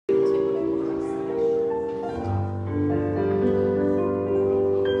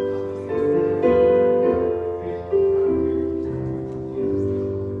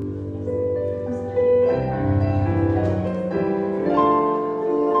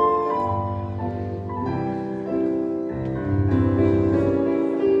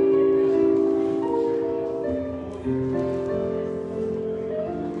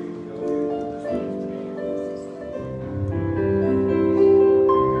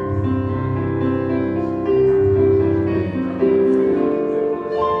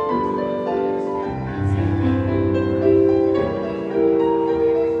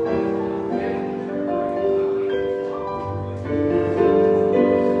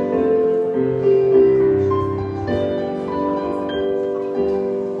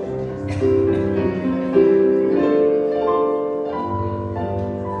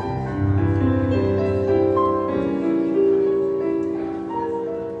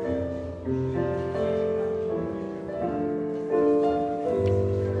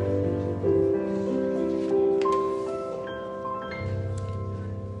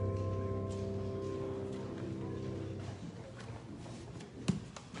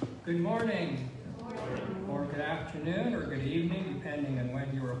Good morning, or good afternoon, or good evening, depending on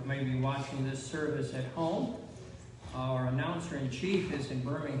when you are maybe watching this service at home. Our announcer-in-chief is in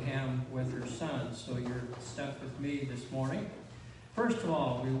Birmingham with her son, so you're stuck with me this morning. First of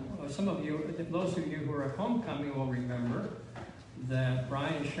all, some of you, those of you who are at homecoming will remember that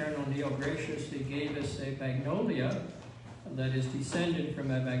Brian and Sharon O'Neill graciously gave us a magnolia that is descended from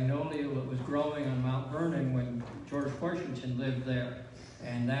a magnolia that was growing on Mount Vernon when George Washington lived there.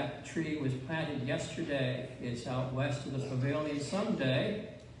 And that tree was planted yesterday. It's out west of the pavilion. Someday,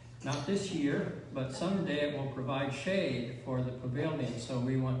 not this year, but someday it will provide shade for the pavilion. So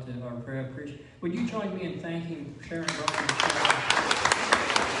we want to our prayer appreciate. Would you join me in thanking Sharon Rowan and Sharon?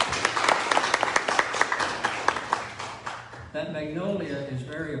 That magnolia is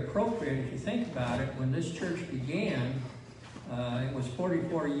very appropriate if you think about it. When this church began, it was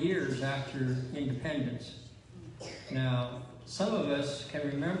 44 years after independence. Now, some of us can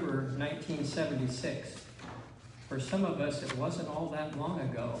remember 1976. For some of us, it wasn't all that long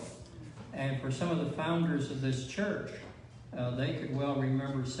ago. And for some of the founders of this church, they could well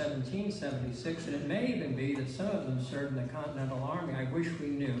remember 1776. And it may even be that some of them served in the Continental Army. I wish we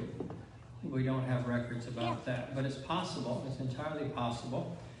knew. We don't have records about that. But it's possible. It's entirely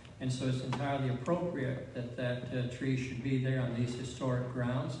possible. And so it's entirely appropriate that that tree should be there on these historic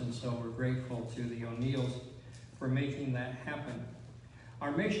grounds. And so we're grateful to the O'Neills for making that happen. Our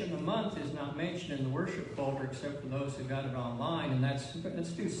mission of the month is not mentioned in the worship folder except for those who got it online, and let's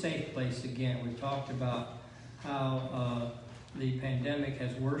do Safe Place again. We've talked about how the pandemic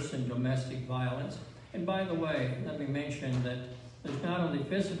has worsened domestic violence. And by the way, let me mention that there's not only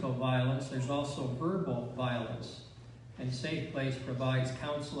physical violence, there's also verbal violence. And Safe Place provides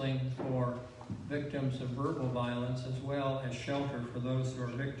counseling for victims of verbal violence as well as shelter for those who are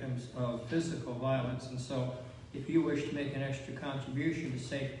victims of physical violence. And so if you wish to make an extra contribution to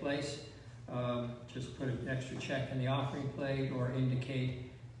Safe Place, just put an extra check in the offering plate or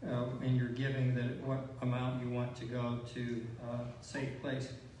indicate in your giving that what amount you want to go to Safe Place.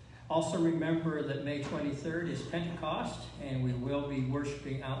 Also remember that May 23rd is Pentecost, and we will be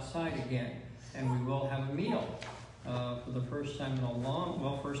worshiping outside again, and we will have a meal for the first time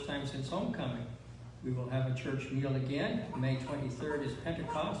in first time since homecoming. We will have a church meal again. May 23rd is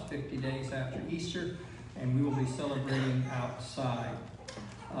Pentecost, 50 days after Easter, and we will be celebrating outside.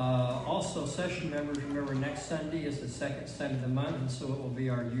 Also, session members, remember next Sunday is the second Sunday of the month, and so it will be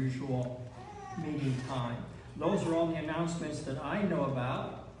our usual meeting time. Those are all the announcements that I know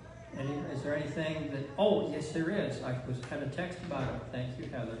about. Is there anything that, oh, yes there is. I was kind of texted about it. Thank you,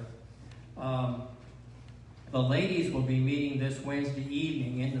 Heather. The ladies will be meeting this Wednesday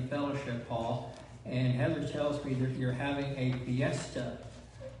evening in the fellowship hall, and Heather tells me that you're having a fiesta.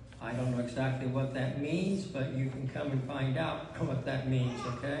 I don't know exactly what that means, but you can come and find out what that means,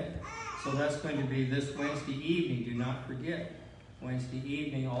 okay? So that's going to be this Wednesday evening. Do not forget, Wednesday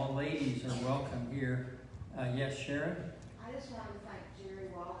evening, all ladies are welcome here. Yes, Sharon? I just want to thank Jerry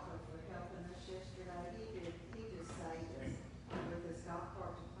Walker for helping us yesterday. He just saved us with his golf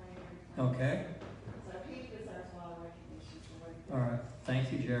cart to plan everything. Okay. So he deserves a lot of recognition for what he did. All right.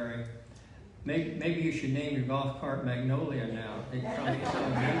 Thank you, Jerry. Maybe you should name your golf cart Magnolia now. It probably is an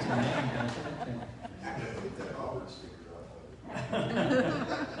amazing name, doesn't it?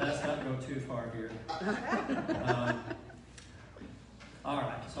 Let's not go too far here. All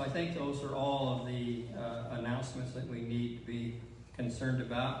right, so I think those are all of the announcements that we need to be concerned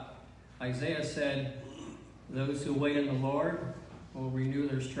about. Isaiah said, those who wait on the Lord will renew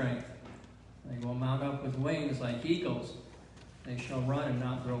their strength. They will mount up with wings like eagles. They shall run and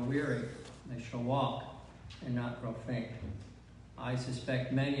not grow weary. They shall walk and not grow faint. I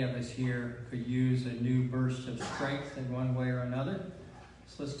suspect many of us here could use a new burst of strength in one way or another.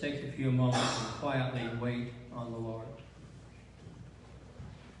 So let's take a few moments and quietly wait on the Lord.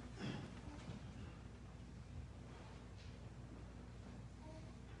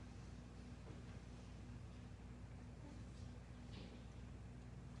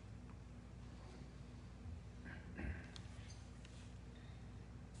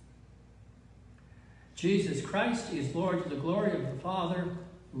 Jesus Christ is Lord to the glory of the Father.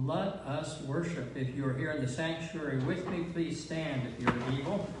 Let us worship. If you are here in the sanctuary with me, please stand if you are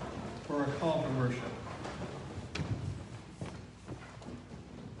able for a call to worship.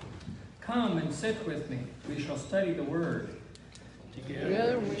 Come and sit with me. We shall study the Word.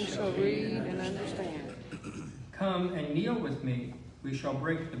 Together we shall read and understand. Come and kneel with me. We shall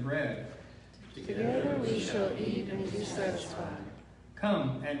break the bread. Together we shall eat and be satisfied.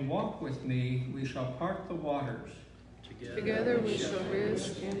 Come and walk with me, we shall part the waters. Together we shall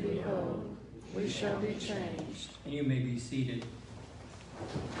risk and be whole. We shall be changed. And you may be seated.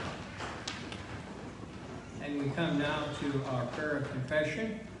 And we come now to our prayer of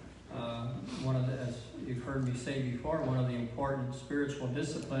confession. As you've heard me say before, one of the important spiritual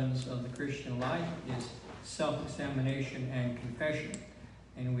disciplines of the Christian life is self-examination and confession.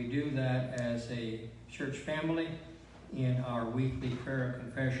 And we do that as a church family in our weekly prayer of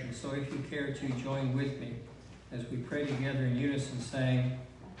confession. So if you care to join with me as we pray together in unison, saying,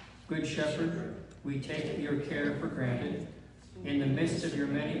 Good Shepherd, we take your care for granted. In the midst of your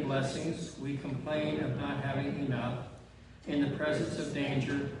many blessings, we complain of not having enough. In the presence of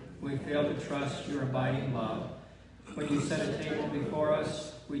danger, we fail to trust your abiding love. When you set a table before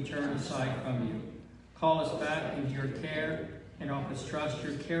us, we turn aside from you. Call us back into your care and help us trust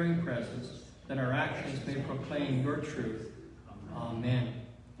your caring presence, that our actions may proclaim your truth. Amen.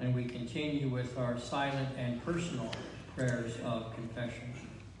 And we continue with our silent and personal prayers of confession.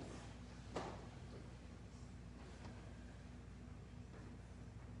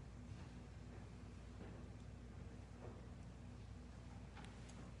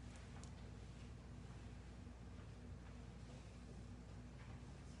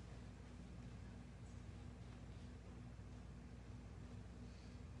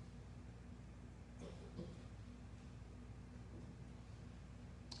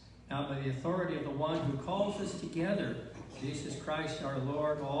 Now, by the authority of the one who calls us together, Jesus Christ our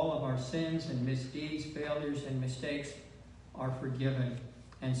Lord, all of our sins and misdeeds, failures and mistakes are forgiven.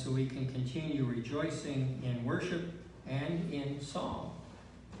 And so we can continue rejoicing in worship and in song.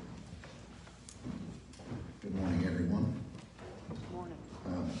 Good morning, everyone. Good morning.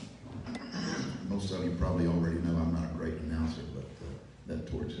 Most of you probably already know I'm not a great announcer, but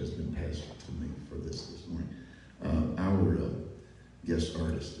that torch has been passed to me for this morning. Our guest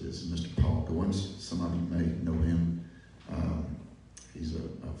artist is Mr. Paul Goins. Some of you may know him. He's a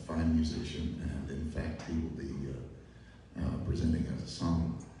fine musician, and in fact, he will be presenting a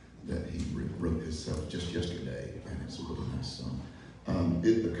song that he wrote himself just yesterday, and it's a really nice song.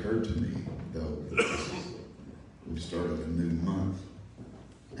 It occurred to me, though, that we've started a new month,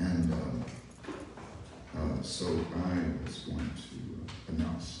 and so I was going to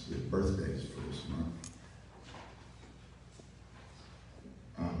announce the birthdays for this month.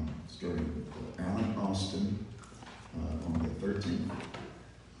 Starting with Alan Austin on the 13th,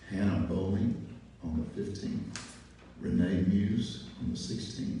 Hannah Bowling on the 15th, Renee Muse on the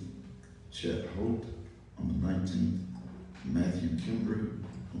 16th, Chet Holt on the 19th, Matthew Kimbrough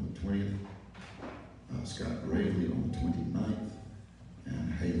on the 20th, Scott Gravely on the 29th,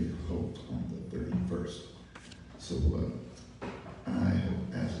 and Haley Holt on the 31st. So I have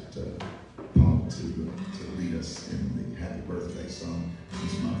asked Paul to lead us in the happy birthday song,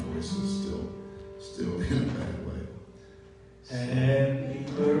 since my voice is still in a bad way. Happy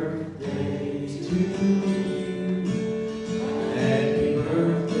birthday to you. Happy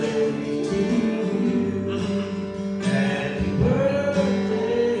birthday to you. Happy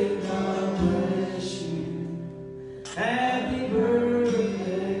birthday, God bless you. Happy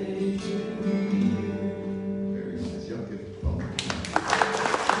birthday to you. Very nice. Y'all give Paul.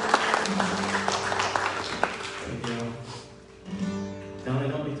 Thank y'all. Donna,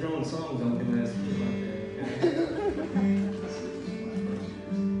 don't be throwing songs on me last year like that.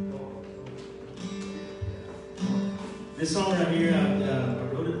 This song right here, I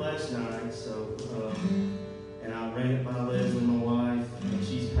wrote it last night, so and I ran it by Leslie, my wife, and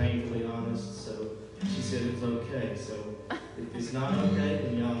she's painfully honest, so she said it was okay. So if it's not okay,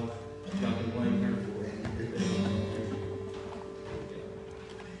 then y'all can blame her for it.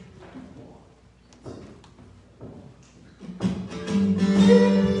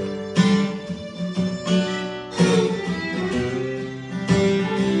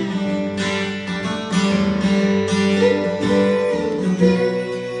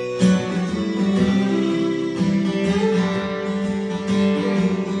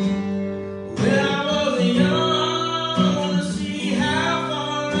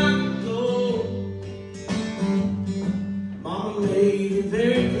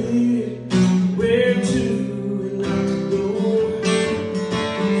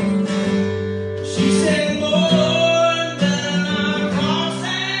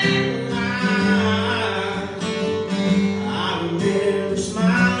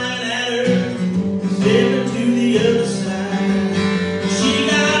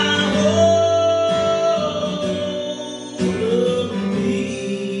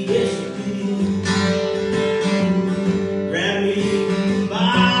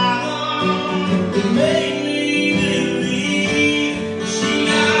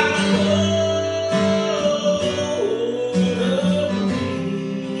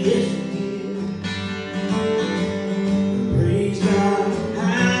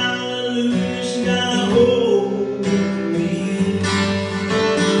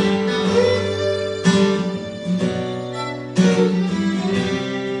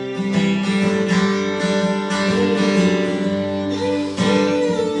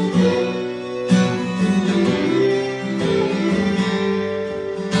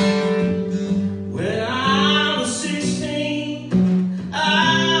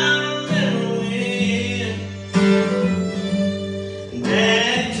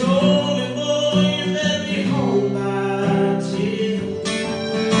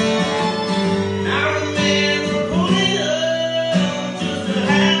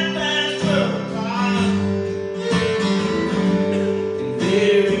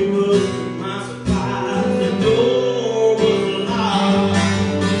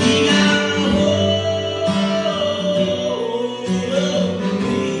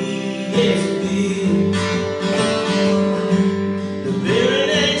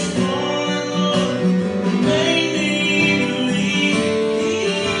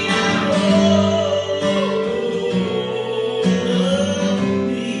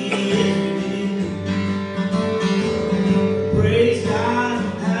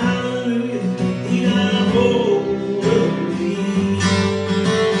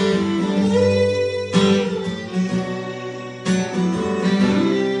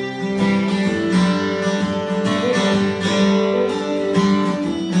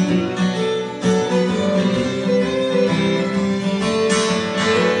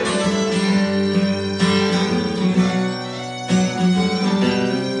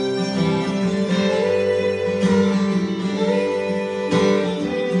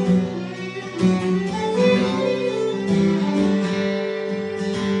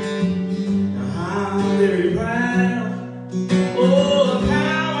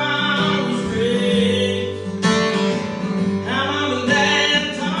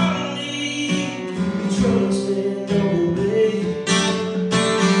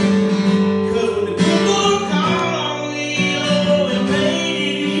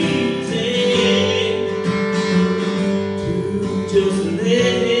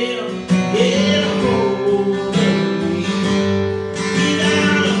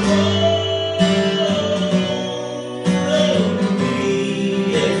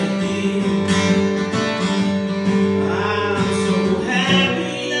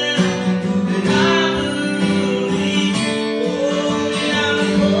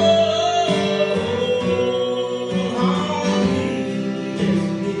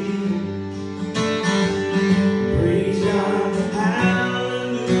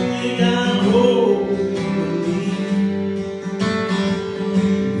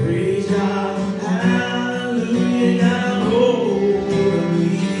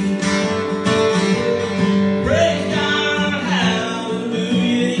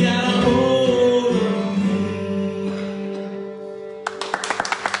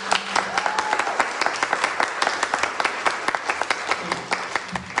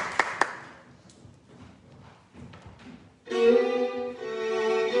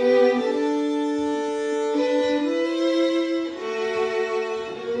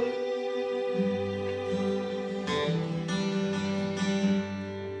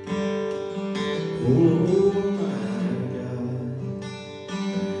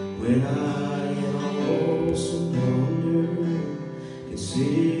 When I am lost and wonder,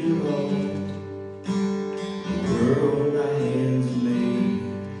 consider all the world thy hands made.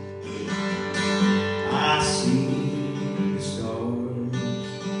 I see the stars,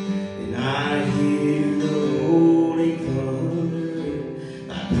 and I hear the rolling thunder.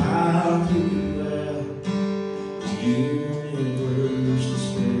 Thy power throughout the universe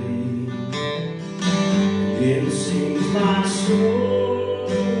displayed. And then sings my soul,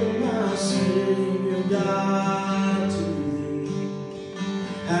 God, to thee,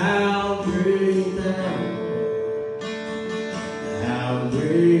 how great thou art, how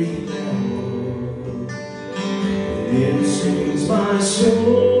great thou art. And then sings my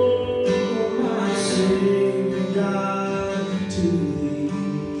soul, my Savior God, to thee,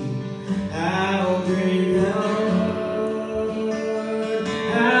 how great thou art,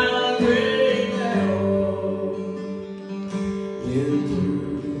 how great thou art. And through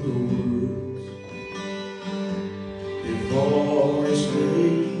the woods, forest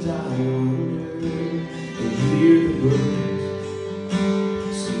glades I wander, and hear the birds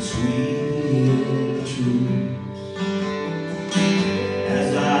sing sweetly in the trees. As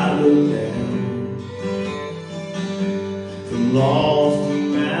I look down from lofty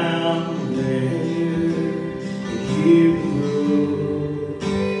mountain grandeur, and hear the brook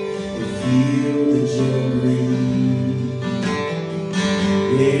and feel the gentle breeze,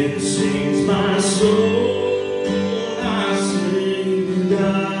 it sings my soul,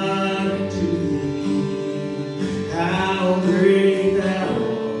 God, to thee, how great thou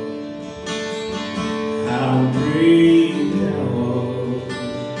art, how great thou art.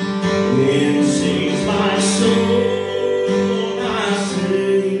 Then sings my soul, my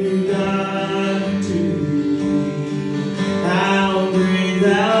Savior God, to thee, how great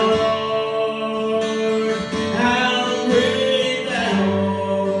thou art, how great thou art.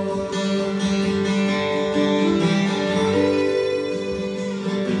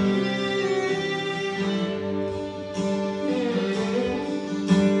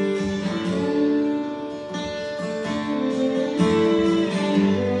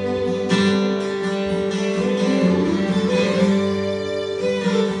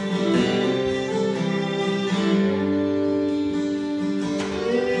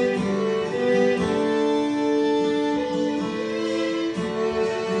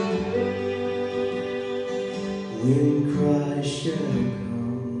 When Christ shall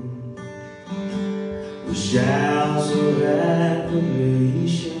come with shouts of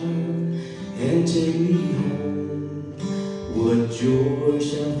acclamation and take me home, what joy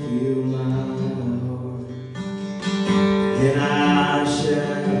shall fill my heart. Then I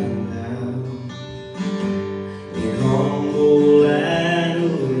shall bow in humble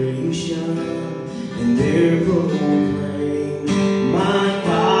adoration, and there proclaim, my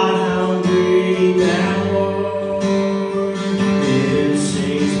God, how great thou art.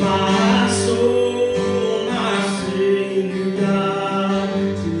 My soul, my Savior God,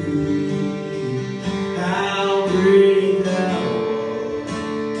 to thee, how great thou art,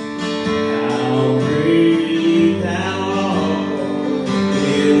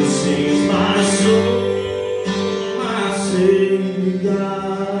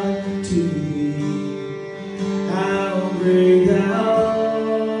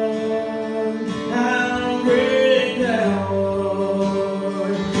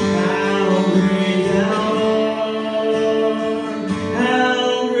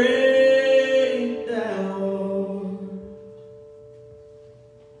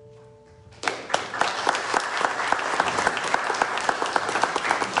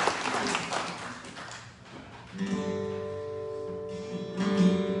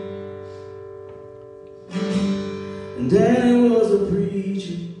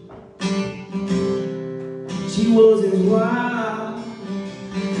 was wild.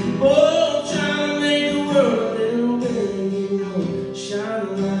 Oh, trying to make the world a little better, shine a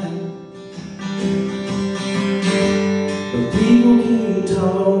light. But people keep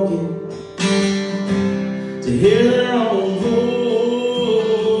talking to hear their own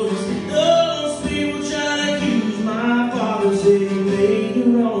voice. Those people try to accuse my father, say he made the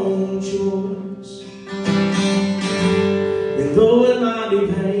wrong choice. And though it might be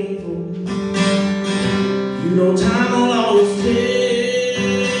painful, you know time will always tell.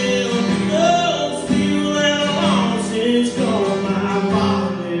 Those people that are long since gone, my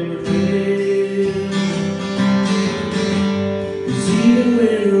father never failed. 'Cause even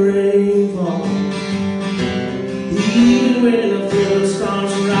when the rain falls, even when the flood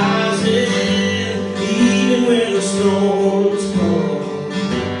starts rising, even when the storms come,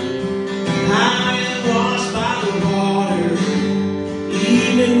 I am washed by the water.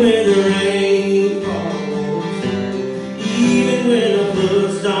 Even when the rain falls, even when the flood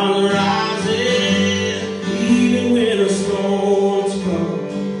starts rising, even when the storms come,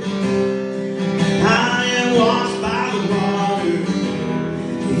 I am washed by the water.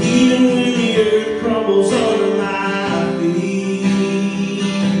 Even when the earth crumbles under my feet,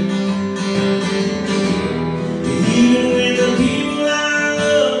 even when the people I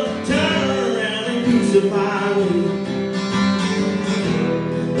love turn around and crucify me,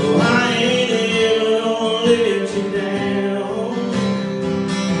 oh, I ain't ever gonna let you down.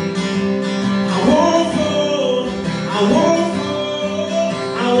 I won't fall, I won't fall,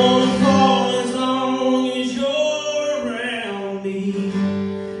 I won't fall as long as you're around me.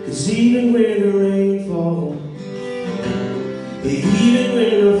 'Cause even when the rain falls, even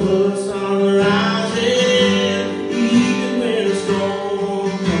when the flood starts rising, even when the storm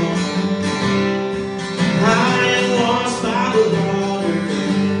comes, I am washed by the water.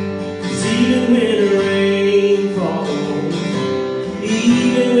 'Cause even when the rain falls,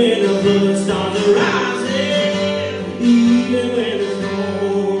 even when the flood starts rising, even when the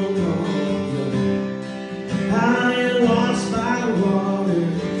storm comes, I am washed by the water.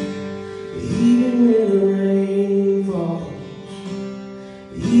 Even when the rain falls,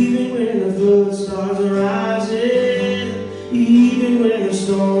 even when the flood starts rising, even when the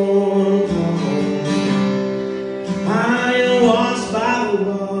storm comes, I am washed by the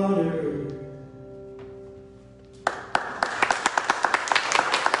water.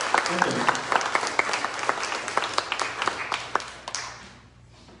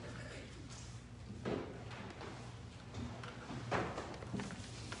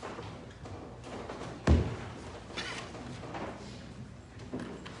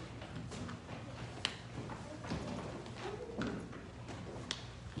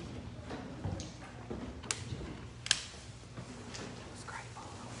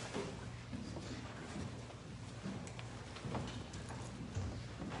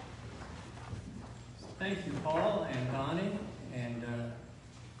 Thank you, Paul and Donnie and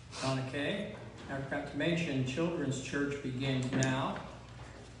Donna Kay. I forgot to mention Children's Church begins now.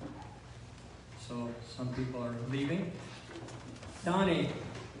 So some people are leaving. Donnie,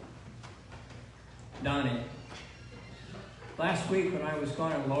 last week when I was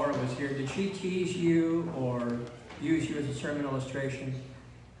gone and Laura was here, did she tease you or use you as a sermon illustration?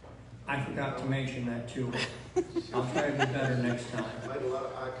 I forgot to mention that too. I'll try to do better next time. I made a lot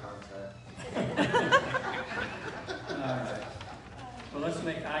of eye contact. All right. Well, let's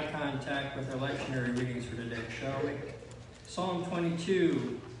make eye contact with our lectionary readings for today, shall we? Psalm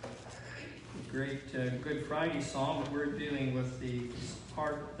 22, a great Good Friday psalm. We're dealing with the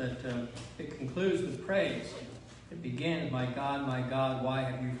part that it concludes with praise. It begins, my God, why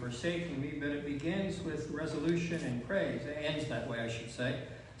have you forsaken me? But it begins with resolution and praise. It ends that way, I should say.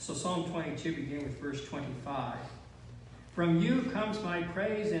 So Psalm 22, beginning with verse 25. From you comes my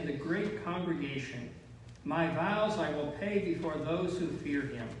praise in the great congregation. My vows I will pay before those who fear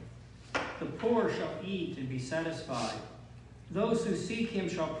him. The poor shall eat and be satisfied. Those who seek him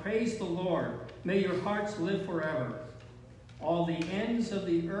shall praise the Lord. May your hearts live forever. All the ends of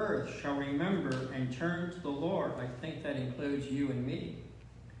the earth shall remember and turn to the Lord. I think that includes you and me.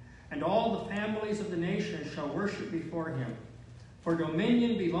 And all the families of the nations shall worship before him. For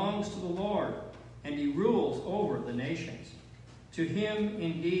dominion belongs to the Lord, and he rules over the nations. To him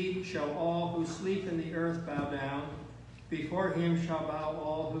indeed shall all who sleep in the earth bow down. Before him shall bow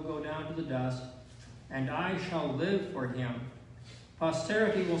all who go down to the dust. And I shall live for him.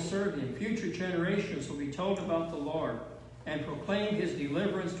 Posterity will serve him. Future generations will be told about the Lord, and proclaim his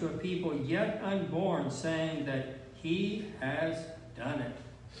deliverance to a people yet unborn, saying that he has done it.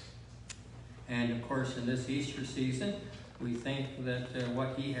 And of course, in this Easter season, We think that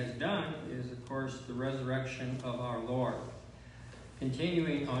what he has done is, of course, the resurrection of our Lord.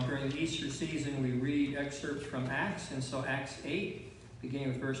 Continuing on during the Easter season, we read excerpts from Acts, and so Acts 8, beginning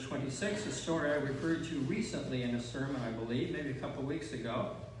with verse 26, a story I referred to recently in a sermon, I believe, maybe a couple weeks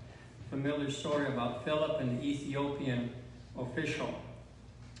ago. Familiar story about Philip and the Ethiopian official.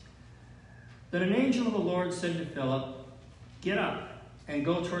 Then an angel of the Lord said to Philip, "Get up and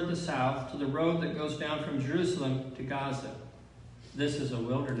go toward the south to the road that goes down from Jerusalem to Gaza. This is a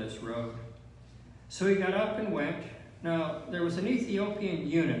wilderness road." So he got up and went. Now there was an Ethiopian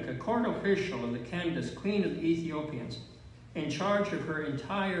eunuch, a court official of the Candace, queen of the Ethiopians, in charge of her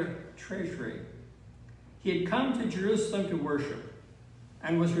entire treasury. He had come to Jerusalem to worship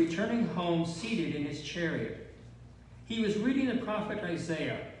and was returning home seated in his chariot. He was reading the prophet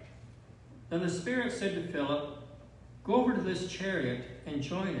Isaiah. Then the Spirit said to Philip, "Go over to this chariot and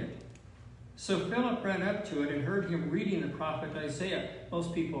join it." So Philip ran up to it and heard him reading the prophet Isaiah.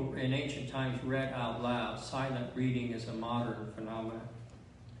 Most people in ancient times read out loud. Silent reading is a modern phenomenon.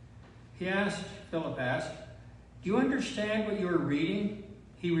 Philip asked, "Do you understand what you are reading?"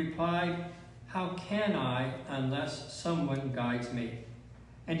 He replied, "How can I unless someone guides me?"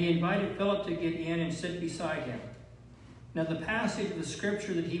 And he invited Philip to get in and sit beside him. Now the passage of the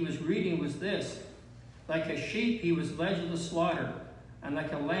scripture that he was reading was this: "Like a sheep he was led to the slaughter, and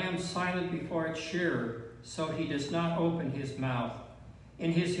like a lamb silent before its shearer, so he does not open his mouth.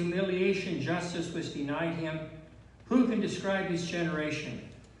 In his humiliation justice was denied him. Who can describe his generation?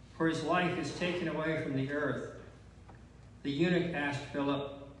 For his life is taken away from the earth." The eunuch asked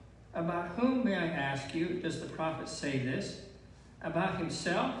Philip, "About whom, may I ask you, does the prophet say this? About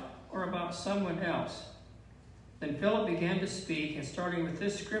himself or about someone else?" Then Philip began to speak, and starting with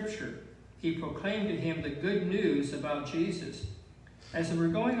this scripture, he proclaimed to him the good news about Jesus. As they were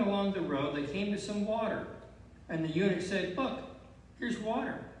going along the road, they came to some water, and the eunuch said, "Look, here's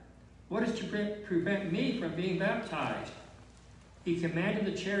water. What is to prevent me from being baptized?" He commanded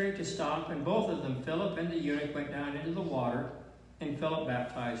the chariot to stop, and both of them, Philip and the eunuch, went down into the water, and Philip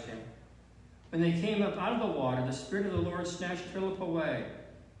baptized him. When they came up out of the water, the Spirit of the Lord snatched Philip away.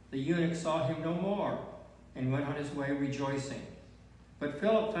 The eunuch saw him no more, and went on his way rejoicing. But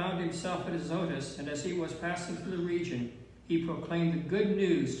Philip found himself at Azotus, and as he was passing through the region, he proclaimed the good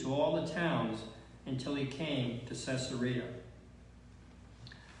news to all the towns until he came to Caesarea.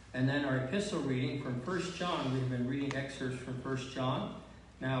 And then our epistle reading from 1 John. We've been reading excerpts from 1 John.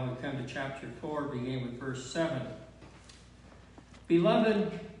 Now we come to chapter 4, beginning with verse 7.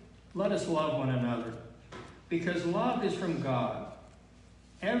 "Beloved, let us love one another, because love is from God.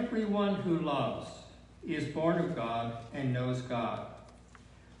 Everyone who loves is born of God and knows God.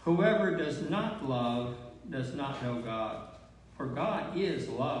 Whoever does not love does not know God, for God is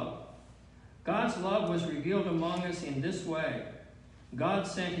love. God's love was revealed among us in this way. God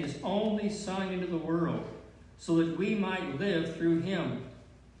sent his only Son into the world so that we might live through him.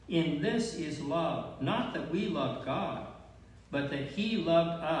 In this is love, not that we loved God, but that he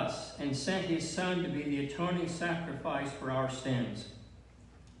loved us and sent his Son to be the atoning sacrifice for our sins.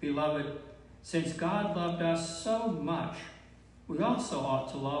 Beloved, since God loved us so much, we also ought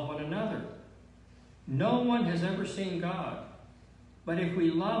to love one another. No one has ever seen God, but if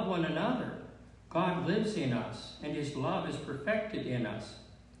we love one another, God lives in us, and his love is perfected in us.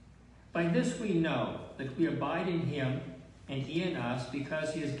 By this we know that we abide in him, and he in us,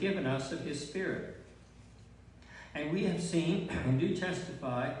 because he has given us of his Spirit. And we have seen and do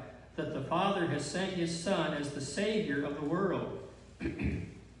testify that the Father has sent his Son as the Savior of the world.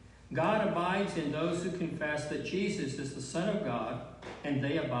 God abides in those who confess that Jesus is the Son of God, and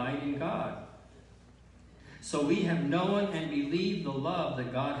they abide in God. So we have known and believed the love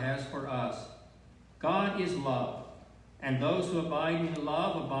that God has for us. God is love, and those who abide in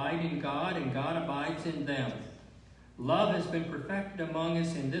love abide in God, and God abides in them. Love has been perfected among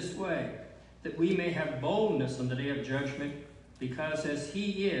us in this way, that we may have boldness on the day of judgment, because as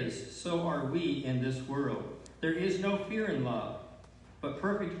he is, so are we in this world. There is no fear in love, but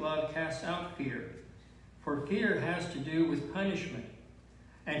perfect love casts out fear. For fear has to do with punishment,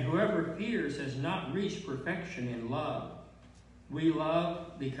 and whoever fears has not reached perfection in love. We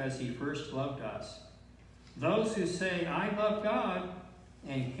love because he first loved us. Those who say, "I love God,"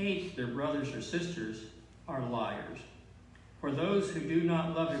 and hate their brothers or sisters are liars. For those who do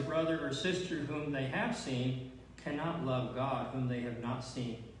not love a brother or sister whom they have seen cannot love God whom they have not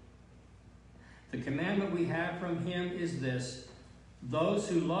seen. The commandment we have from him is this: those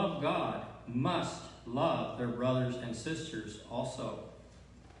who love God must love their brothers and sisters also.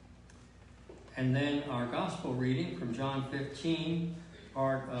 And then our gospel reading from John 15,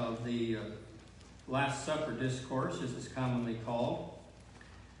 part of the Last Supper Discourse, as it's commonly called.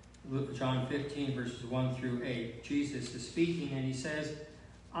 John 15, verses 1 through 8. Jesus is speaking, and he says,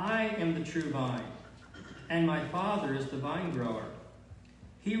 I am the true vine, and my Father is the vine grower.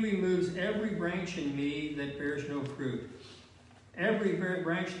 He removes every branch in me that bears no fruit. Every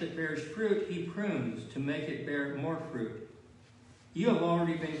branch that bears fruit, he prunes to make it bear more fruit. You have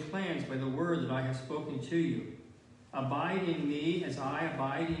already been cleansed by the word that I have spoken to you. Abide in me as I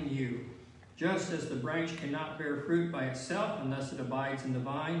abide in you. Just as the branch cannot bear fruit by itself unless it abides in the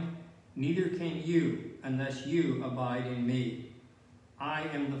vine, neither can you unless you abide in me. I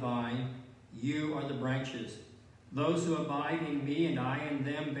am the vine, you are the branches. Those who abide in me and I in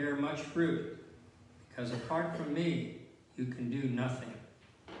them bear much fruit, because apart from me, you can do nothing.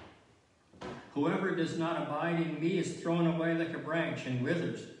 Whoever does not abide in me is thrown away like a branch and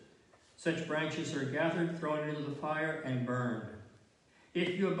withers. Such branches are gathered, thrown into the fire, and burned.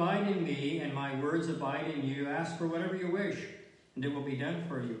 If you abide in me, and my words abide in you, ask for whatever you wish, and it will be done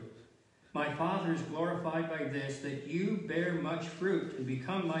for you. My Father is glorified by this, that you bear much fruit and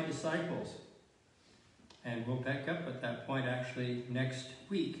become my disciples. And we'll pick up at that point actually next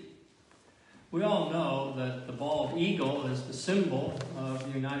week. We all know that the bald eagle is the symbol of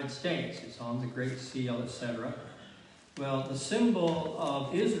the United States. It's on the Great Seal, etc. Well, the symbol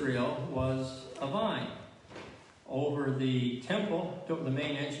of Israel was a vine. Over the temple, the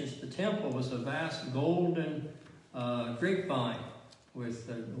main entrance to the temple, was a vast golden grapevine with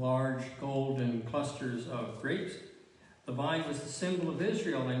large golden clusters of grapes. The vine was the symbol of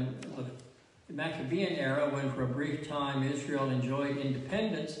Israel, and the Maccabean era, when for a brief time Israel enjoyed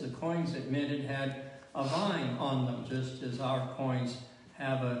independence, the coins it minted had a vine on them, just as our coins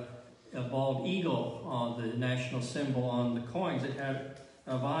have a bald eagle on the national symbol on the coins. It had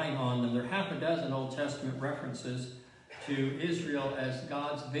a vine on them. There are half a dozen Old Testament references to Israel as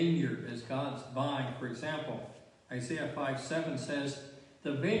God's vineyard, as God's vine. For example, Isaiah 5:7 says,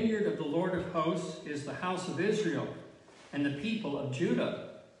 the vineyard of the Lord of hosts is the house of Israel and the people of Judah.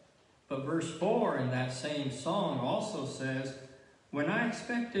 But verse 4 in that same song also says, when I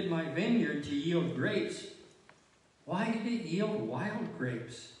expected my vineyard to yield grapes, why did it yield wild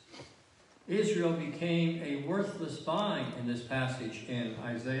grapes? Israel became a worthless vine in this passage in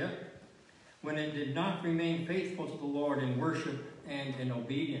Isaiah when it did not remain faithful to the Lord in worship and in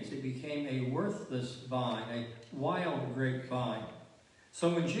obedience. It became a worthless vine, a wild grapevine.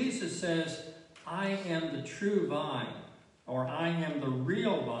 So when Jesus says, I am the true vine, or I am the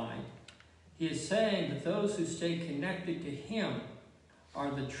real vine, he is saying that those who stay connected to him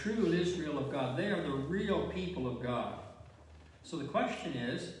are the true Israel of God. They are the real people of God. So the question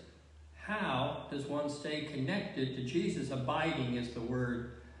is, how does one stay connected to Jesus? Abiding is the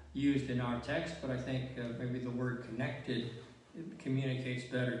word used in our text, but I think maybe the word connected communicates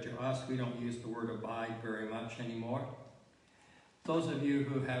better to us. We don't use the word abide very much anymore. Those of you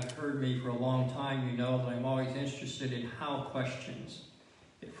who have heard me for a long time, you know that I'm always interested in how questions.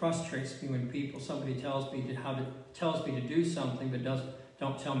 It frustrates me when somebody tells me to do something but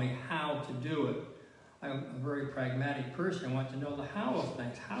don't tell me how to do it. I'm a very pragmatic person. I want to know the how of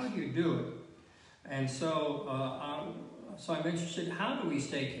things. How do you do it? And so I'm interested, how do we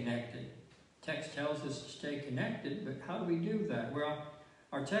stay connected? Text tells us to stay connected, but how do we do that? Well,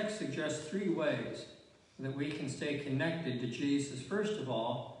 our text suggests 3 ways that we can stay connected to Jesus. First of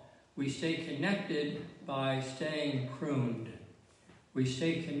all, we stay connected by staying pruned. We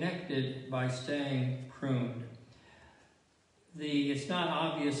stay connected by staying pruned. It's not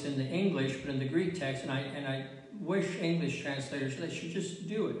obvious in the English, but in the Greek text, and I wish English translators, they should just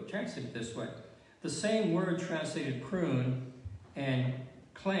do it, translate it this way. The same word translated prune and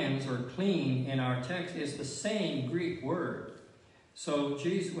cleanse or clean in our text is the same Greek word. So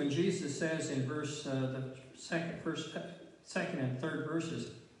when Jesus says in the second and third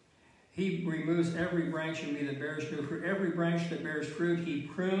verses, he removes every branch in me that bears no fruit. Every branch that bears fruit, he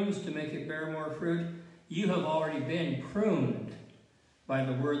prunes to make it bear more fruit. You have already been pruned by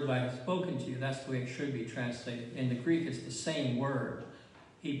the word that I have spoken to you. That's the way it should be translated. In the Greek, it's the same word.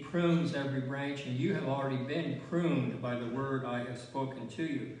 He prunes every branch, and you have already been pruned by the word I have spoken to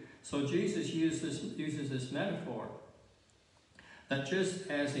you. So Jesus uses this metaphor that just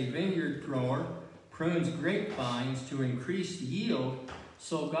as a vineyard grower prunes grapevines to increase the yield,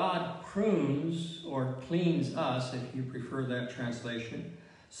 so God prunes or cleans us, if you prefer that translation,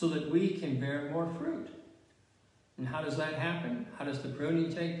 so that we can bear more fruit. And how does that happen? How does the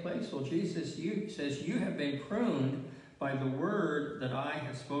pruning take place? Well, Jesus says, you have been pruned by the word that I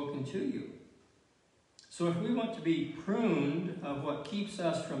have spoken to you. So if we want to be pruned of what keeps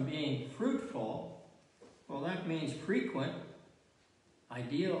us from being fruitful, well, that means frequent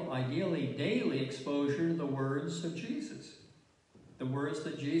Ideally, daily exposure to the words of Jesus, the words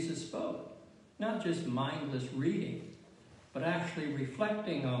that Jesus spoke. Not just mindless reading, but actually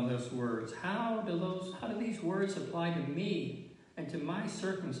reflecting on those words. How do these words apply to me and to my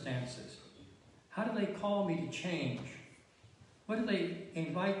circumstances? How do they call me to change? What do they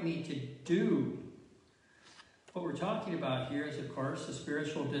invite me to do? What we're talking about here is, of course, the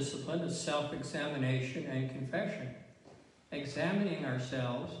spiritual discipline of self-examination and confession. Examining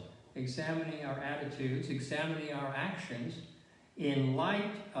ourselves, examining our attitudes, examining our actions in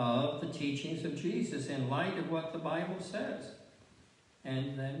light of the teachings of Jesus, in light of what the Bible says,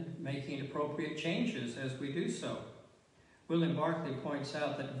 and then making appropriate changes as we do so. William Barclay points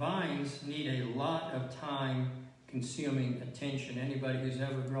out that vines need a lot of time-consuming attention. Anybody who's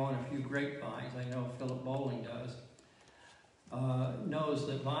ever grown a few grapevines, I know Philip Bowling does, knows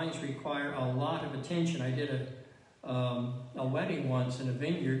that vines require a lot of attention. I did a wedding once in a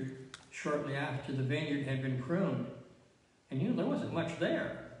vineyard shortly after the vineyard had been pruned. And there wasn't much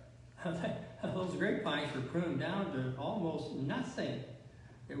there. Those grapevines were pruned down to almost nothing.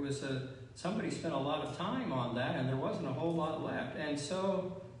 It was somebody spent a lot of time on that, and there wasn't a whole lot left. And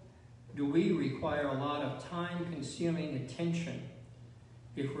so, do we require a lot of time-consuming attention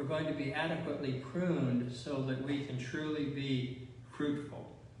if we're going to be adequately pruned so that we can truly be fruitful?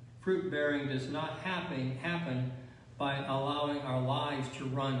 Fruit-bearing does not happen by allowing our lives to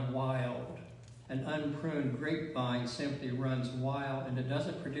run wild. An unpruned grapevine simply runs wild, and it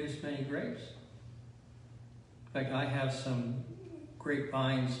doesn't produce many grapes. In fact, I have some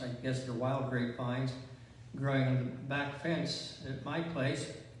grapevines, I guess they're wild grapevines, growing on the back fence at my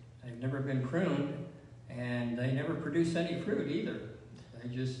place. They've never been pruned, and they never produce any fruit either. They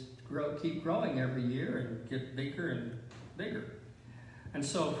just keep growing every year and get bigger and bigger. And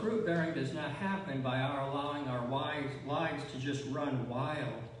so fruit bearing does not happen by our allowing our lives to just run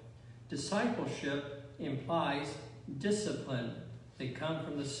wild. Discipleship implies discipline. They come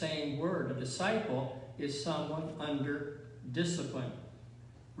from the same word. A disciple is someone under discipline.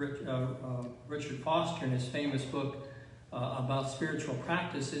 Richard Foster, in his famous book about spiritual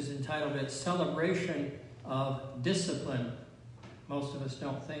practices, entitled it Celebration of Discipline. Most of us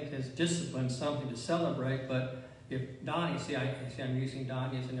don't think as discipline something to celebrate, but if Donnie, I'm using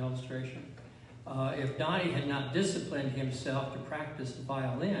Donnie as an illustration, if Donnie had not disciplined himself to practice the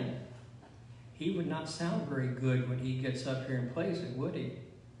violin, he would not sound very good when he gets up here and plays it, would he?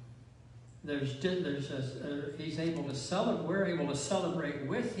 He's able to celebrate. We're able to celebrate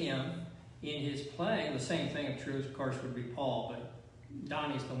with him in his playing. The same thing, of course, would be Paul, but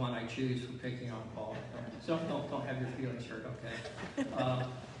Donnie's the one I choose for picking on Paul. So don't have your feelings hurt, okay?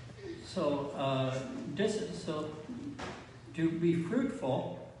 So to be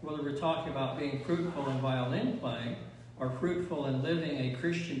fruitful, whether we're talking about being fruitful in violin playing or fruitful in living a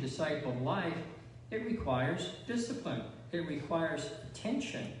Christian disciple life, it requires discipline. It requires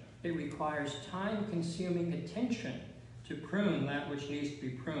attention. It requires time-consuming attention to prune that which needs to be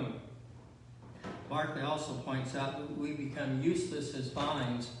pruned. Barclay also points out that we become useless as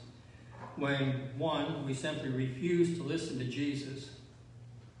vines when, one, we simply refuse to listen to Jesus.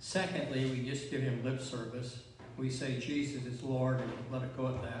 Secondly, we just give him lip service. We say Jesus is Lord and let it go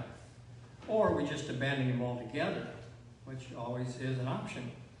at that. Or we just abandon him altogether, which always is an option.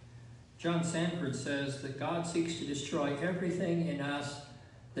 John Sanford says that God seeks to destroy everything in us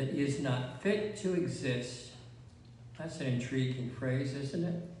that is not fit to exist. That's an intriguing phrase, isn't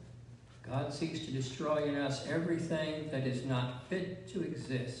it? God seeks to destroy in us everything that is not fit to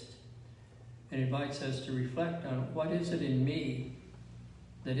exist, and invites us to reflect on what is it in me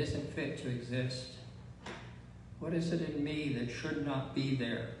that isn't fit to exist? What is it in me that should not be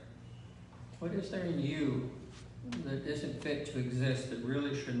there? What is there in you that isn't fit to exist, that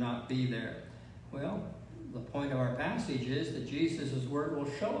really should not be there? Well, the point of our passage is that Jesus' word will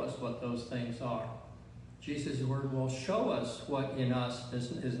show us what those things are. Jesus' word will show us what in us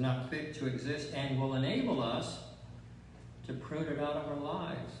is not fit to exist and will enable us to prune it out of our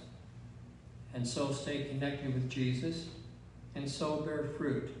lives. And so stay connected with Jesus and so bear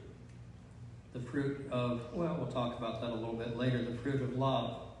fruit. The fruit of, well, we'll talk about that a little bit later, the fruit of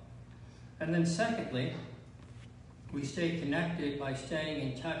love. And then secondly, we stay connected by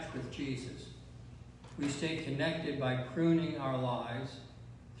staying in touch with Jesus. We stay connected by pruning our lives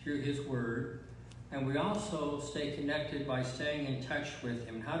through his word. And we also stay connected by staying in touch with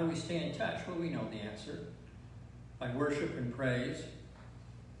him. How do we stay in touch? Well, we know the answer. By worship and praise,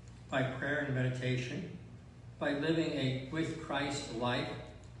 by prayer and meditation, by living a with Christ life,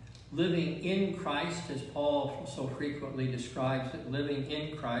 living in Christ, as Paul so frequently describes it, living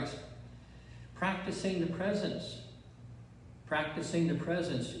in Christ, practicing the presence practicing the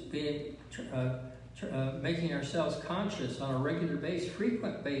presence, making ourselves conscious on a regular basis,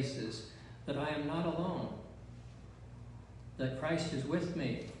 frequent basis, that I am not alone, that Christ is with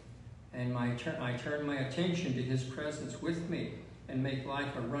me, and I turn my attention to his presence with me, and make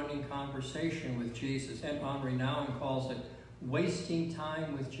life a running conversation with Jesus. And Henri Nouwen calls it wasting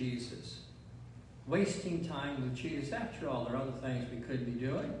time with Jesus. Wasting time with Jesus. After all, there are other things we could be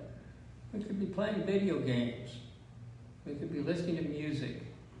doing. We could be playing video games. We could be listening to music.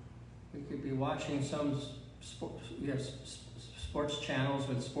 We could be watching some sports channels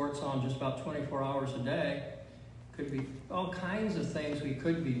with sports on just about 24 hours a day. Could be all kinds of things we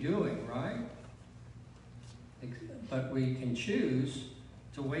could be doing, right? But we can choose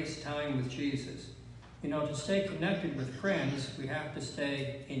to waste time with Jesus. You know, to stay connected with friends, we have to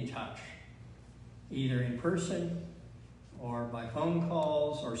stay in touch, either in person or by phone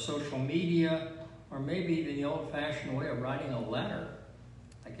calls or social media, or maybe even the old-fashioned way of writing a letter.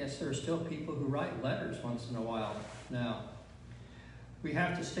 I guess there are still people who write letters once in a while now. We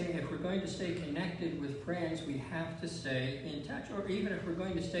have to stay, if we're going to stay connected with friends, we have to stay in touch. Or even if we're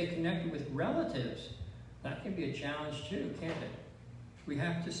going to stay connected with relatives, that can be a challenge too, can't it? We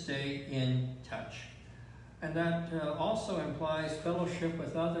have to stay in touch. And that also implies fellowship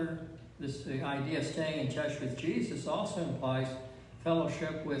with the idea of staying in touch with Jesus also implies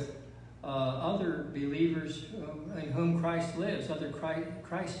fellowship with other believers in whom Christ lives, other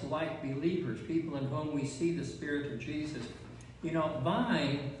Christ-like believers, people in whom we see the Spirit of Jesus. You know,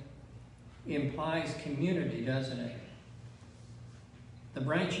 vine implies community, doesn't it? The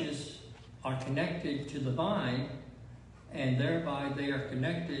branches are connected to the vine, and thereby they are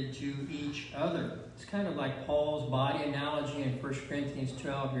connected to each other. It's kind of like Paul's body analogy in 1 Corinthians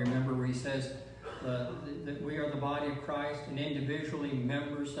 12. You remember where he says that we are the body of Christ and individually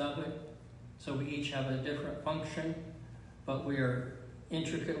members of it. So we each have a different function, but we are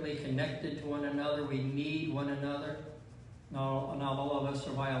intricately connected to one another. We need one another. Not all of us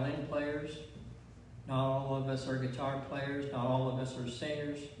are violin players. Not all of us are guitar players. Not all of us are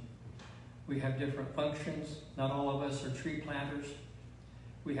singers. We have different functions. Not all of us are tree planters.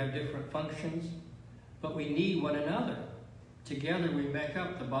 We have different functions, but we need one another. Together we make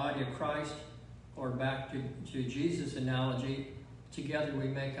up the body of Christ, or back to Jesus' analogy, together we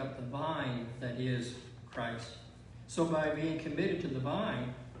make up the vine that is Christ. So by being committed to the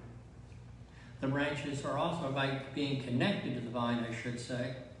vine, the branches are also, by being connected to the vine, I should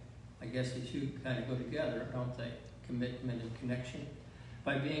say. I guess the two kind of go together, don't they? Commitment and connection.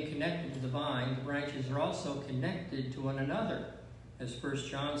 By being connected to the vine, the branches are also connected to one another. As 1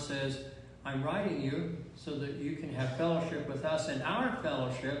 John says, I'm writing you so that you can have fellowship with us, and our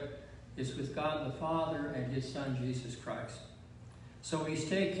fellowship is with God the Father and his Son, Jesus Christ. So we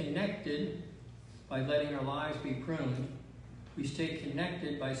stay connected by letting our lives be pruned. We stay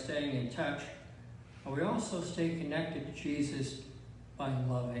connected by staying in touch. And we also stay connected to Jesus by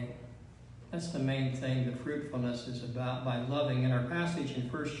loving. That's the main thing the fruitfulness is about, by loving. In our passage in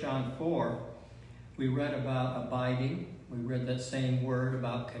 1 John 4, we read about abiding. We read that same word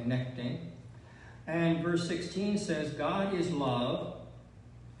about connecting. And verse 16 says, God is love,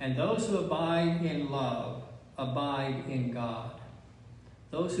 and those who abide in love abide in God.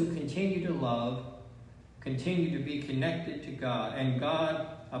 Those who continue to love continue to be connected to God, and God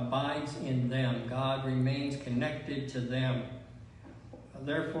abides in them. God remains connected to them.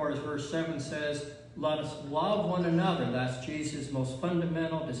 Therefore, as verse 7 says, let us love one another. That's Jesus' most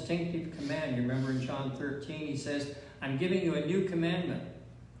fundamental, distinctive command. You remember in John 13, he says, I'm giving you a new commandment.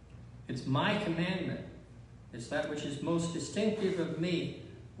 It's my commandment. It's that which is most distinctive of me.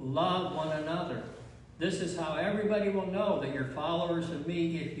 Love one another. This is how everybody will know that you're followers of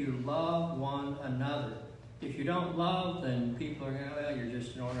me, if you love one another. If you don't love, then people are going to, well, you're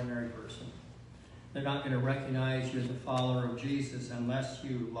just an ordinary person. They're not going to recognize you as a follower of Jesus unless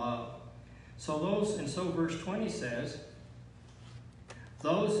you love. So verse 20 says,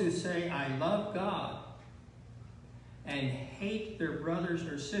 those who say, I love God, and hate their brothers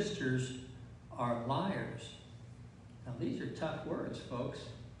or sisters are liars. Now these are tough words, folks,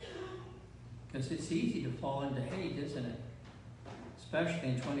 because it's easy to fall into hate, isn't it? Especially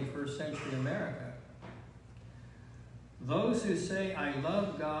in 21st century America. Those who say, I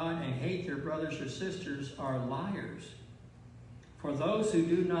love God, and hate their brothers or sisters are liars. For those who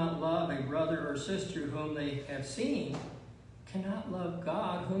do not love a brother or sister whom they have seen cannot love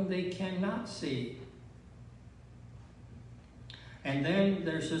God whom they cannot see. And then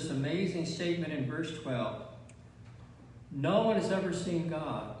there's this amazing statement in verse 12. No one has ever seen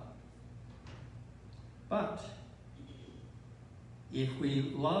God. But if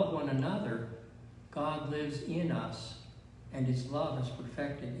we love one another, God lives in us, and His love is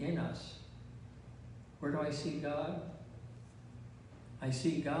perfected in us. Where do I see God? I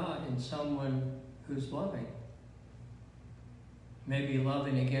see God in someone who's loving. Maybe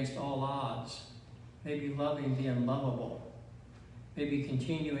loving against all odds. Maybe loving the unlovable. Maybe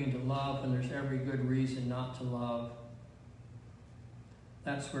continuing to love when there's every good reason not to love.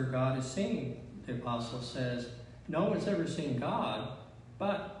 That's where God is seen, the apostle says. No one's ever seen God,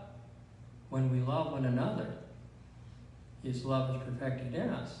 but when we love one another, His love is perfected in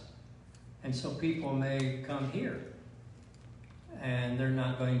us. And so people may come here, and they're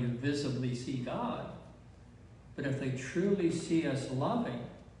not going to visibly see God. But if they truly see us loving,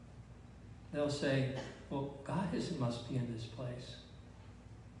 they'll say, well, God must be in this place.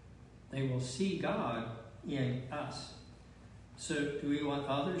 They will see God in us. So do we want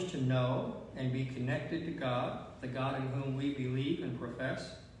others to know and be connected to God, the God in whom we believe and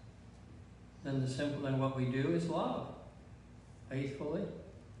profess? Then what we do is love. Faithfully,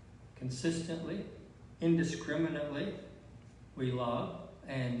 consistently, indiscriminately, we love.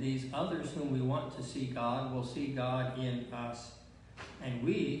 And these others whom we want to see God will see God in us. And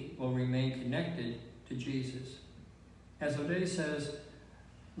we will remain connected to Jesus. As O'Day says,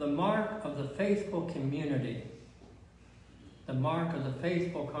 the mark of the faithful community, the mark of the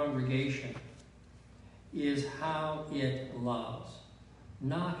faithful congregation, is how it loves,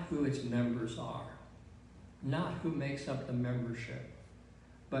 not who its members are, not who makes up the membership,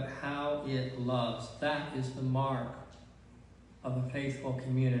 but how it loves. That is the mark of a faithful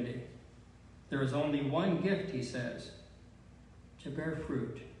community. There is only one gift, he says, to bear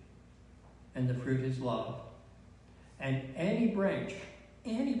fruit, and the fruit is love. And any branch,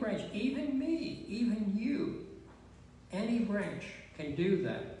 even me, even you, any branch can do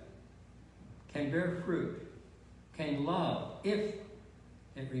that, can bear fruit, can love if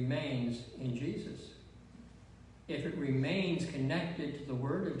it remains in Jesus. If it remains connected to the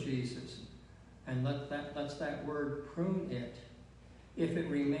Word of Jesus, and lets that Word prune it. If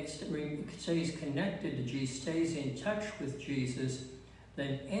it stays connected to Jesus, stays in touch with Jesus,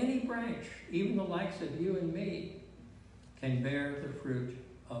 then any branch, even the likes of you and me, can bear the fruit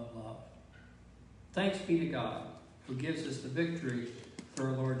of love. Thanks be to God, who gives us the victory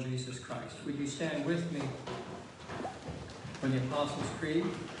through our Lord Jesus Christ. Would you stand with me for the Apostles' Creed?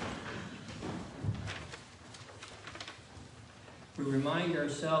 We remind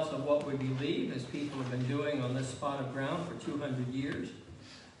ourselves of what we believe, as people have been doing on this spot of ground for 200 years,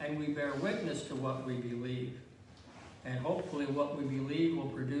 and we bear witness to what we believe. And hopefully what we believe will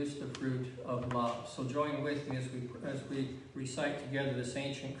produce the fruit of love. So join with me as we recite together this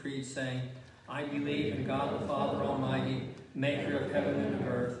ancient creed, saying, I believe in God the Father Almighty, maker of heaven and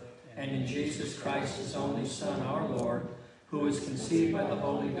earth, and in Jesus Christ, His only Son, our Lord, who was conceived by the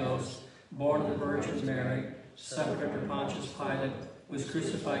Holy Ghost, born of the Virgin Mary, suffered under Pontius Pilate, was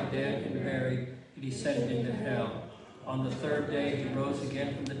crucified, dead, and buried, and descended into hell. On the third day He rose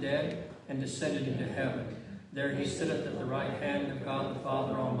again from the dead, and descended into heaven. There He sitteth at the right hand of God the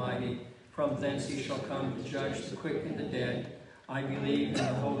Father Almighty. From thence He shall come to judge the quick and the dead. I believe in the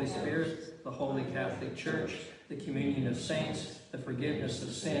Holy Spirit, the Holy Catholic Church, the communion of saints, the forgiveness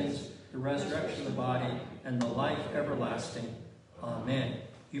of sins, the resurrection of the body, and the life everlasting. Amen.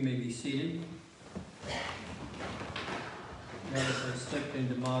 You may be seated. Notice I slipped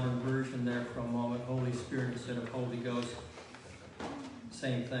into modern version there for a moment. Holy Spirit instead of Holy Ghost.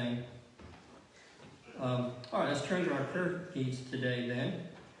 Same thing. All right, let's turn to our prayer needs today then.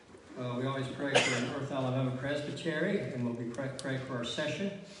 We always pray for North Alabama Presbytery, and we'll be pray for our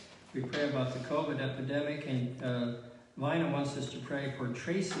session. We pray about the COVID epidemic, and Vina wants us to pray for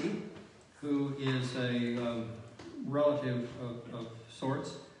Tracy, who is a relative of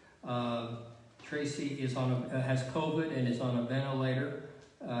sorts. Tracy is has COVID and is on a ventilator,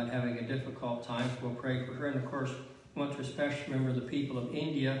 having a difficult time, so we'll pray for her. And of course, we want to especially remember the people of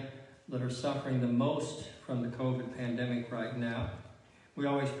India that are suffering the most from the COVID pandemic right now. We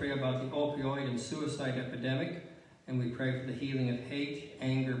always pray about the opioid and suicide epidemic, and we pray for the healing of hate,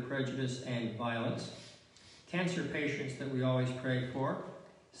 anger, prejudice, and violence. Cancer patients that we always pray for: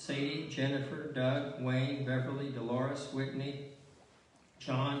 Sadie, Jennifer, Doug, Wayne, Beverly, Dolores, Whitney,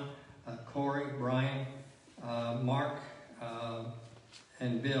 John, Corey, Brian, Mark,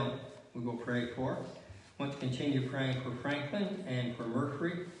 and Bill we will pray for. I want to continue praying for Franklin and for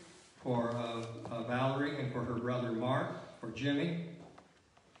Mercury, for Valerie and for her brother Mark, for Jimmy,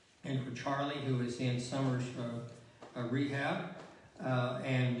 and for Charlie, who is in summer's rehab.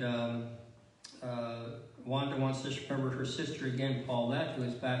 Wanda wants us to remember her sister again, Paulette, who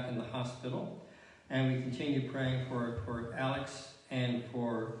is back in the hospital. And we continue praying for Alex and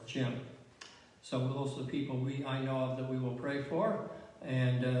for Jim. So those are the people I know of that we will pray for.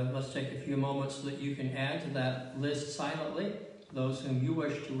 And let's take a few moments so that you can add to that list silently those whom you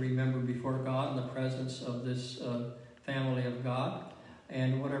wish to remember before God in the presence of this family of God,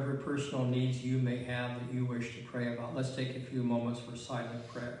 and whatever personal needs you may have that you wish to pray about. Let's take a few moments for silent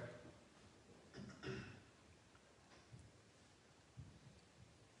prayer.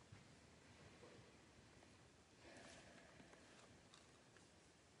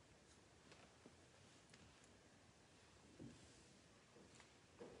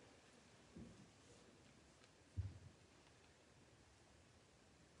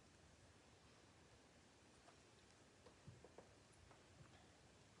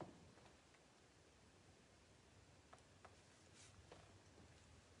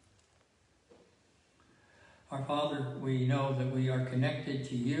 Our Father, we know that we are connected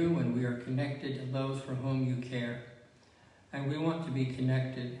to you and we are connected to those for whom you care. And we want to be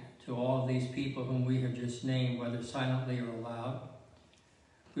connected to all of these people whom we have just named, whether silently or aloud.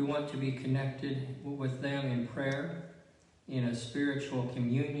 We want to be connected with them in prayer, in a spiritual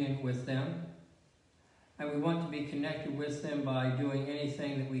communion with them. And we want to be connected with them by doing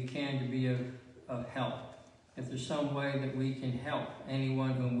anything that we can to be of help. If there's some way that we can help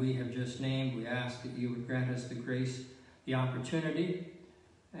anyone whom we have just named, we ask that you would grant us the grace, the opportunity,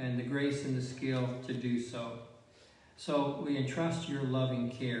 and the grace and the skill to do so. So we entrust your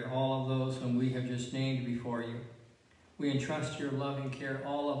loving care, all of those whom we have just named before you. We entrust your loving care,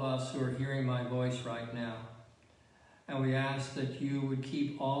 all of us who are hearing my voice right now. And we ask that you would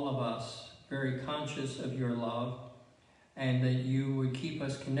keep all of us very conscious of your love, and that you would keep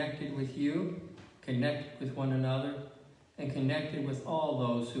us connected with you, connected with one another, and connected with all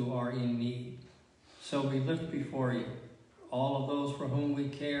those who are in need. So we lift before you all of those for whom we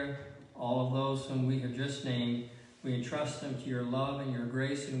care, all of those whom we have just named. We entrust them to your love and your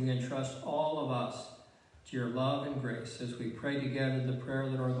grace, and we entrust all of us to your love and grace as we pray together the prayer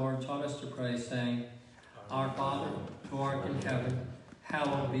that our Lord taught us to pray, saying, Our Father, who art in heaven,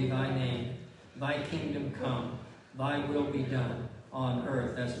 hallowed be thy name. Thy kingdom come, thy will be done, on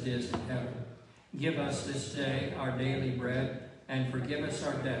earth as it is in heaven. Give us this day our daily bread, and forgive us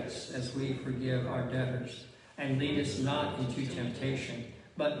our debts as we forgive our debtors. And lead us not into temptation,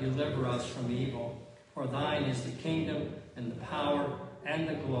 but deliver us from evil. For thine is the kingdom, and the power, and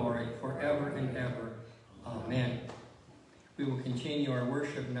the glory, forever and ever. Amen. We will continue our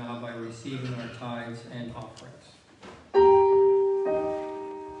worship now by receiving our tithes and offerings.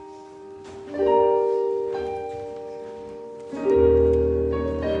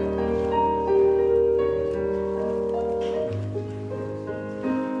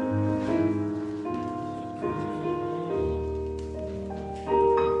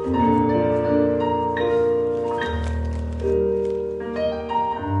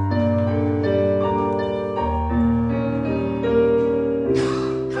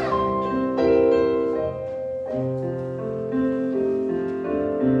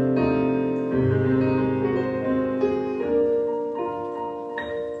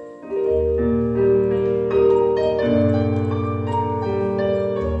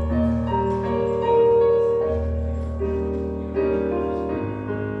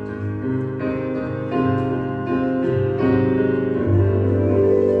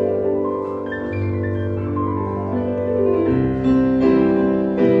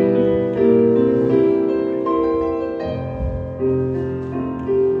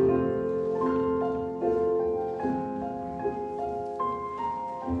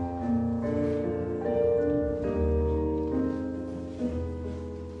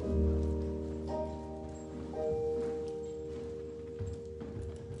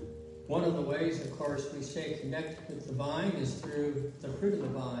 One of the ways, of course, we stay connected with the vine is through the fruit of the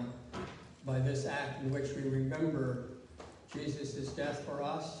vine, by this act in which we remember Jesus' death for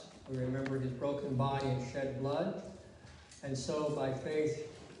us, we remember his broken body and shed blood, and so by faith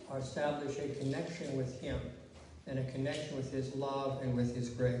establish a connection with him, and a connection with his love and with his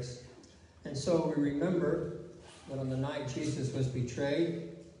grace. And so we remember that on the night Jesus was betrayed,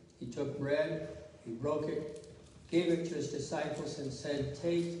 he took bread, he broke it, gave it to his disciples and said,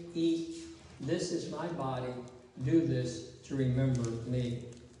 Take, eat, this is my body, do this to remember me.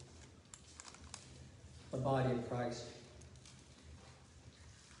 The body of Christ.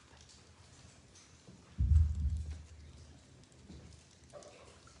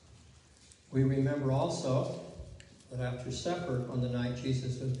 We remember also that after supper on the night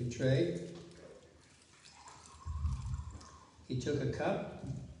Jesus was betrayed, he took a cup,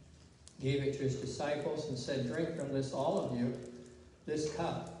 gave it to his disciples, and said, Drink from this, all of you. This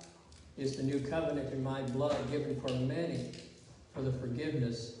cup is the new covenant in my blood, given for many for the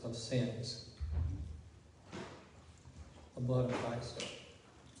forgiveness of sins. the blood of Christ.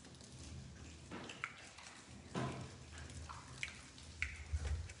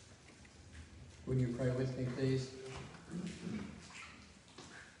 Would you pray with me, please?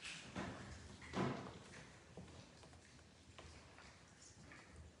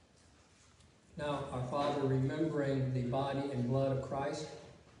 Now, our Father, remembering the body and blood of Christ,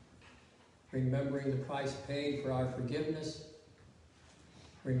 remembering the price paid for our forgiveness,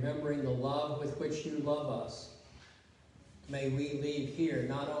 remembering the love with which you love us, may we leave here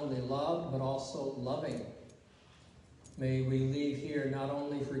not only loved, but also loving. May we leave here not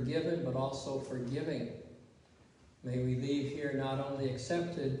only forgiven, but also forgiving. May we leave here not only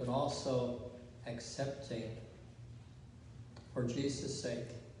accepted, but also accepting. For Jesus' sake,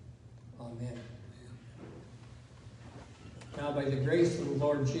 amen. Now, by the grace of the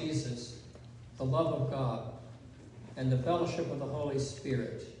Lord Jesus, the love of God, and the fellowship of the Holy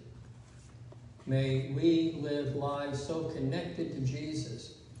Spirit, may we live lives so connected to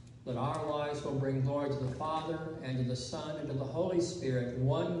Jesus that our lives will bring glory to the Father, and to the Son, and to the Holy Spirit,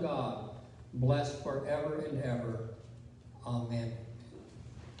 one God, blessed forever and ever. Amen.